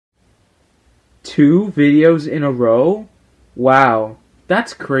2 videos in a row? Wow,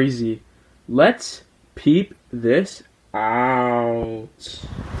 that's crazy. Let's peep this out.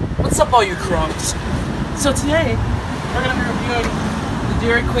 What's up, all you crumbs? So today, we're gonna be reviewing the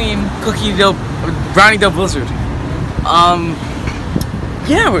Dairy Queen brownie dough blizzard.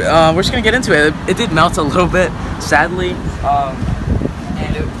 Yeah, we're just gonna get into it. It did melt a little bit, sadly,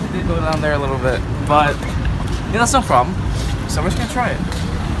 and it did go down there a little bit, but yeah, that's no problem. So we're just gonna try it.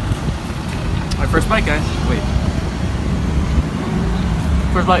 My first bite, guys. Wait.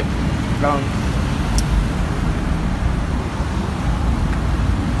 First bite.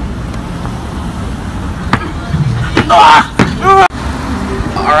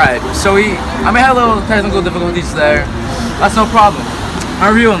 Alright, so I may have a little technical difficulties there. That's no problem.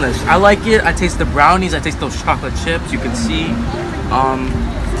 I'm reviewing this. I like it. I taste the brownies. I taste those chocolate chips. You can see.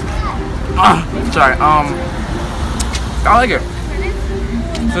 Sorry. I like it.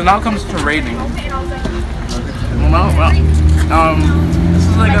 So now it comes to rating. This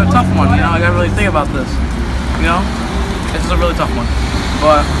is like a tough one. You know, I gotta really think about this. You know, this is a really tough one.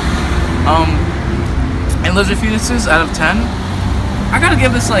 But in Lizard Fetuses out of 10, I gotta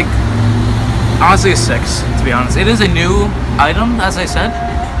give this like honestly a 6. To be honest, it is a new item, as I said.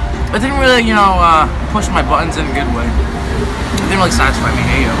 It didn't really, you know, push my buttons in a good way. It didn't really satisfy me.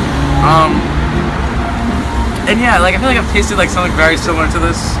 Hey yo. And yeah, like I feel like I've tasted like something very similar to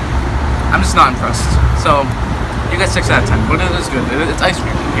this. I'm just not impressed. So you get 6 out of 10, but it is good. It's ice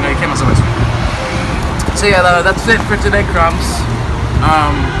cream. You know, you can't mess with ice cream. So yeah, that's it for today, crumbs.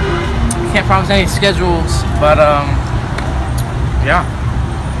 Can't promise any schedules, but yeah.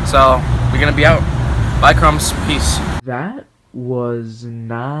 So we're gonna be out. Bye, crumbs. Peace. That was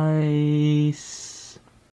nice.